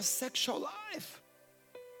living a sexual life.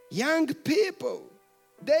 Young people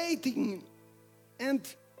dating and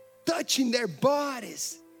touching their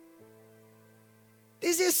bodies.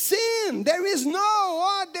 This is sin. There is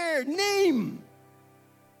no other name.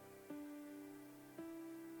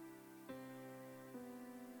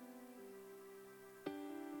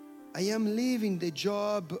 I am living the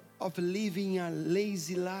job of living a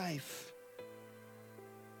lazy life.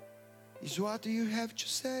 Is what you have to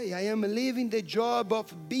say. I am living the job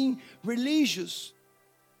of being religious.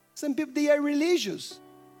 Some people, they are religious.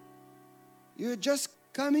 You just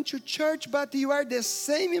come into church, but you are the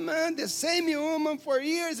same man, the same woman for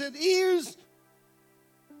years and years.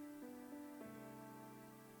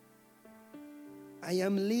 I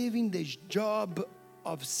am living the job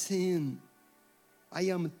of sin. I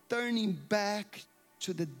am turning back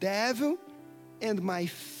to the devil and my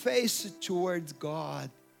face towards God.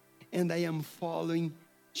 And I am following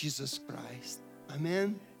Jesus Christ.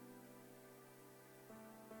 Amen.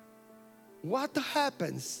 What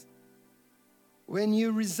happens when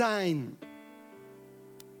you resign?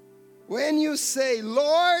 When you say,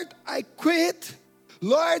 Lord, I quit.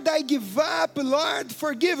 Lord, I give up. Lord,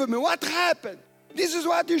 forgive me. What happened? This is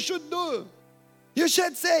what you should do. You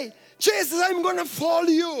should say, Jesus, I'm going to follow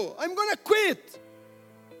you. I'm going to quit.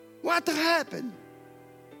 What happened?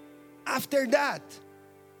 After that,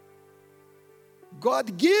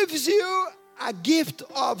 God gives you a gift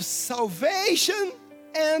of salvation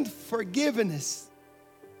and forgiveness.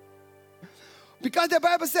 Because the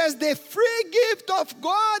Bible says the free gift of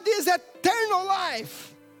God is eternal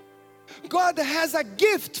life. God has a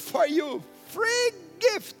gift for you. Free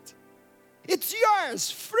gift. It's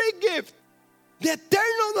yours. Free gift. The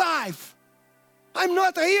eternal life. I'm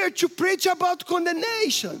not here to preach about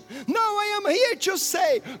condemnation. No, I am here to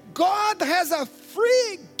say God has a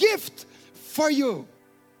free gift for you.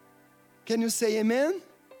 Can you say amen?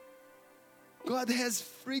 God has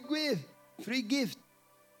free gift.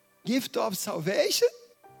 Gift of salvation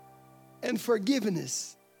and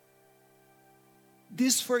forgiveness.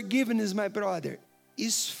 This forgiveness, my brother,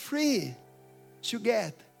 is free to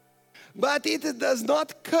get. But it does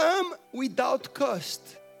not come without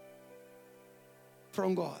cost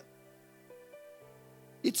from God.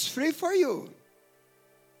 It's free for you.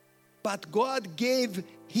 But God gave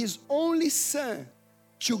His only Son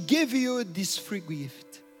to give you this free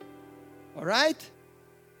gift. All right?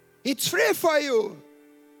 It's free for you,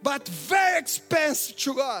 but very expensive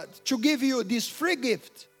to God to give you this free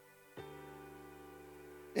gift.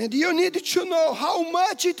 And you need to know how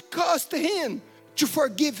much it cost Him to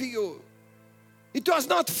forgive you. It was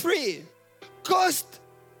not free. Cost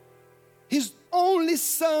His only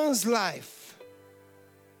Son's life.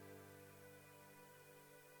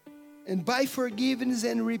 And by forgiveness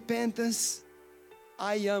and repentance,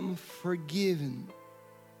 I am forgiven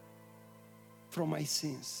from my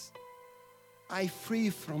sins. I free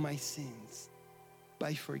from my sins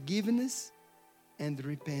by forgiveness and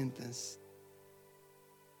repentance.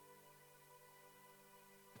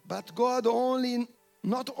 But God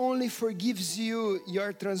not only forgives you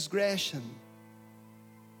your transgression,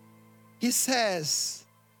 He says,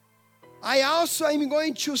 I also am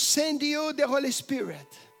going to send you the Holy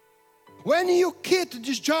Spirit. When you quit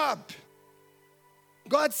this job,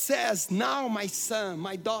 God says, now my son,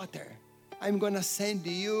 my daughter, I'm going to send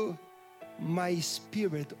you my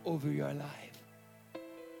Spirit over your life.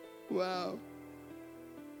 Wow.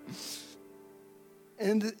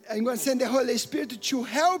 And I'm going to send the Holy Spirit to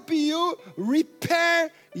help you repair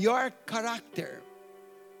your character,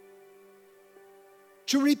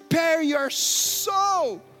 to repair your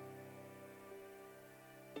soul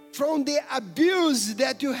from the abuse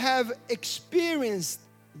that you have experienced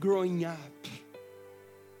growing up.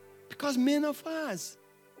 Because many of us,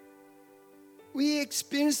 we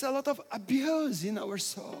experience a lot of abuse in our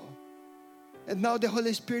soul. And now the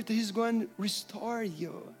Holy Spirit is going to restore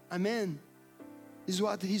you. Amen. Is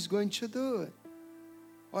what He's going to do.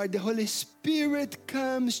 Or the Holy Spirit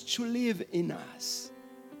comes to live in us.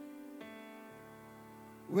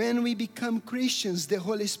 When we become Christians, the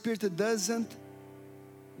Holy Spirit doesn't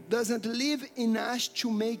live in us to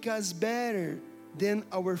make us better than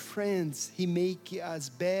our friends. He makes us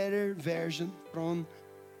better version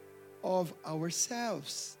of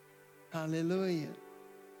ourselves. Hallelujah.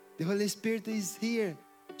 The Holy Spirit is here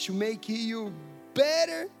to make you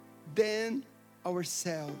better than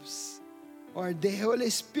ourselves. Or the Holy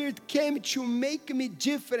Spirit came to make me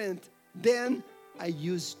different than I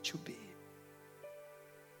used to be.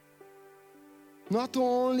 Not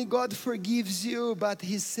only God forgives you, but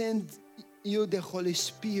He sends you the Holy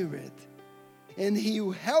Spirit. And He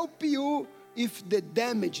will help you if the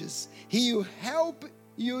damages. He will help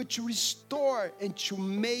you to restore and to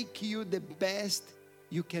make you the best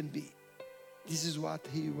you can be. This is what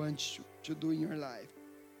He wants to do in your life.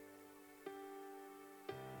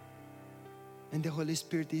 And the Holy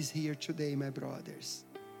Spirit is here today, my brothers.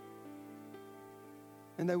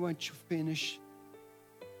 And I want to finish.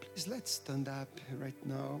 Please, let's stand up right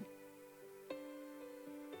now.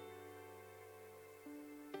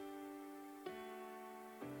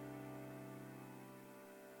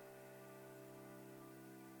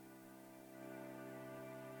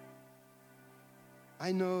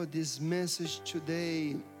 I know this message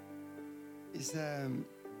today is a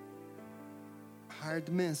hard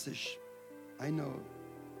message. I know.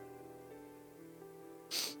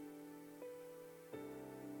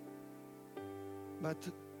 But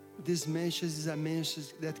this message is a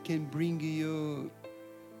message that can bring you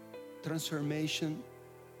transformation,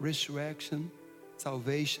 resurrection,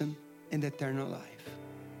 salvation, and eternal life.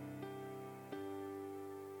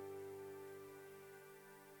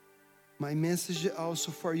 My message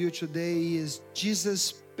also for you today is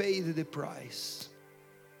Jesus paid the price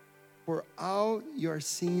for all your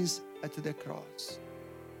sins at the cross.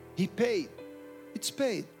 He paid. It's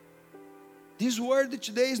paid. This word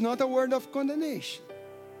today is not a word of condemnation.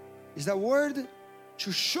 It's a word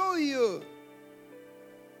to show you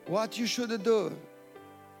what you should do.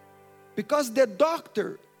 Because the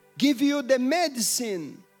doctor give you the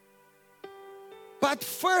medicine. But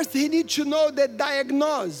first he needs to know the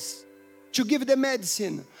diagnosis to give the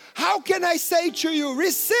medicine. How can I say to you,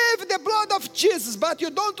 receive the blood of Jesus, but you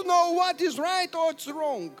don't know what is right or what's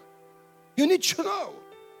wrong? You need to know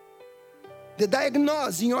the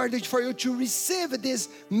diagnosis in order for you to receive this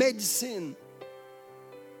medicine.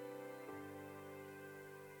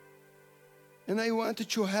 And I want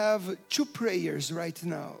to have 2 prayers right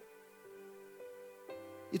now.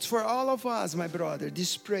 It's for all of us, my brother,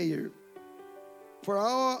 this prayer. For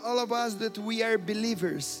all of us that we are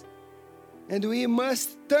believers. And we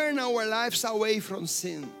must turn our lives away from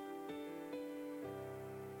sin.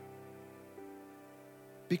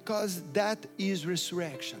 Because that is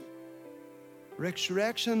resurrection.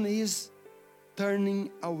 Resurrection is turning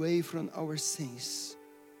away from our sins.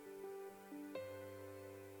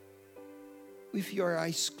 With your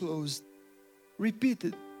eyes closed,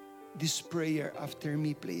 repeat this prayer after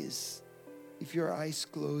me, please. If your eyes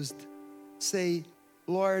closed, say,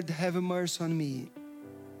 Lord, have mercy on me.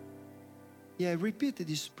 Yeah, repeat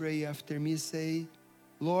this prayer after me. Say,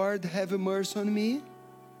 Lord, have mercy on me.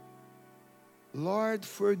 Lord,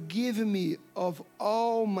 forgive me of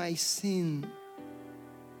all my sin.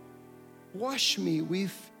 Wash me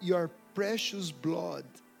with your precious blood.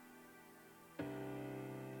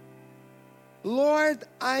 Lord,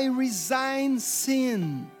 I resign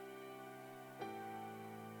sin.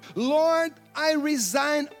 Lord, I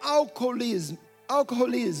resign alcoholism.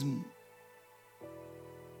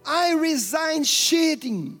 I resign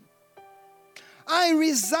cheating. I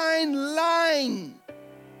resign lying.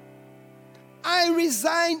 I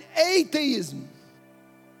resign atheism.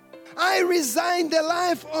 I resign the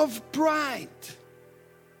life of pride.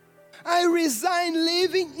 I resign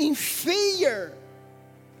living in fear.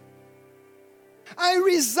 I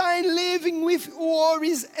resign living with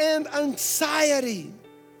worries and anxiety.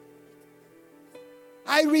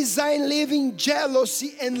 I resign living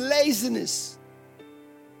jealousy and laziness.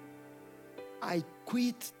 I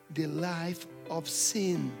quit the life of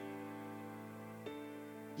sin.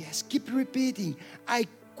 Yes, keep repeating. I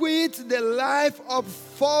quit the life of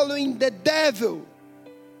following the devil.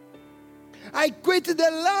 I quit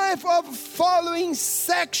the life of following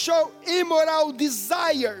sexual immoral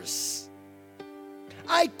desires.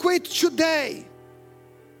 I quit today.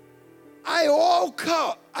 I walk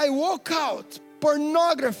out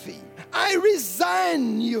pornography. I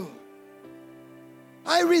resign you.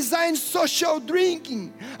 I resign social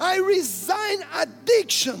drinking. I resign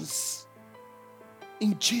addictions.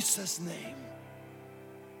 In Jesus' name.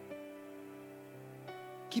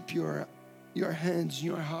 Keep your hands in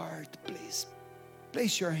your heart, please.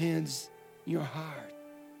 Place your hands in your heart.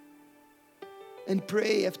 And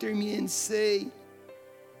pray after me and say,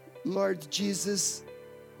 Lord Jesus,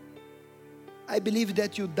 I believe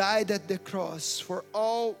that you died at the cross for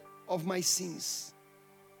all of my sins.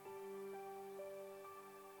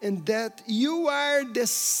 And that you are the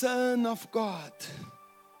Son of God.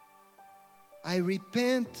 I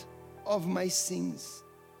repent of my sins.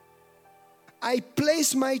 I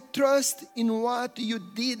place my trust in what you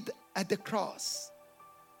did at the cross.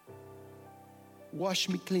 Wash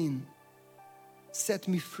me clean. Set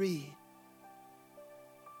me free.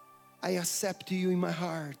 I accept you in my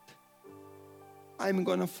heart. I'm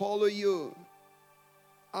gonna follow you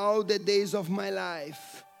all the days of my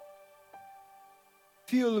life.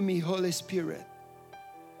 Fill me, Holy Spirit.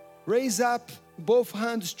 Raise up both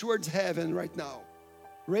hands towards heaven right now.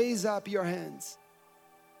 Raise up your hands.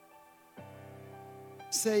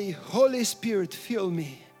 Say, Holy Spirit, fill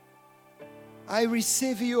me. I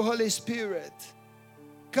receive you, Holy Spirit.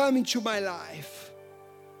 Come into my life.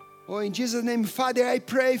 Oh, in Jesus' name, Father, I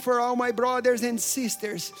pray for all my brothers and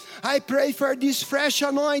sisters. I pray for this fresh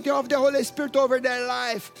anointing of the Holy Spirit over their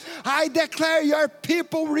life. I declare your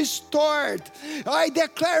people restored. I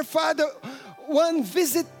declare, Father, one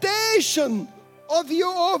visitation of you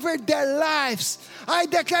over their lives. I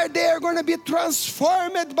declare they are going to be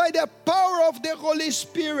transformed by the power of the Holy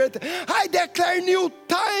Spirit. I declare new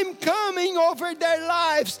time coming over their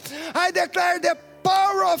lives. I declare the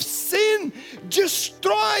power of sin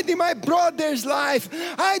destroyed in my brother's life.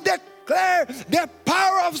 I declare the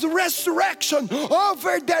power of the resurrection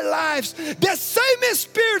over their lives. The same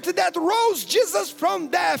Spirit that rose Jesus from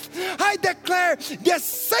death, I declare the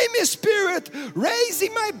same Spirit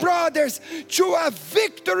raising my brothers to a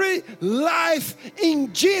victory life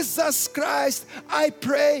in Jesus Christ. I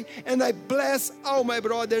pray and I bless all my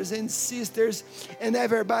brothers and sisters, and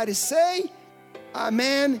everybody say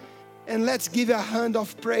amen. And let's give a hand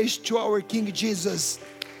of praise to our King Jesus.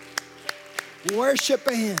 Worship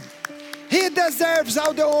Him. He deserves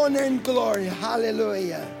all the honor and glory.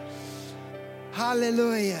 Hallelujah.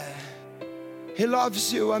 Hallelujah. He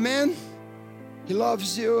loves you. Amen. He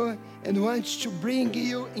loves you and wants to bring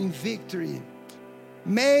you in victory.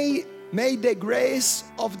 May the grace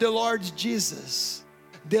of the Lord Jesus,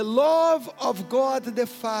 the love of God the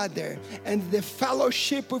Father, and the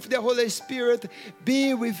fellowship with the Holy Spirit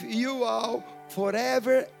be with you all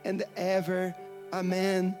forever and ever.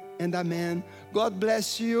 Amen and amen. God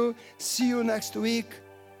bless you. See you next week.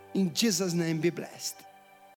 In Jesus' name, be blessed.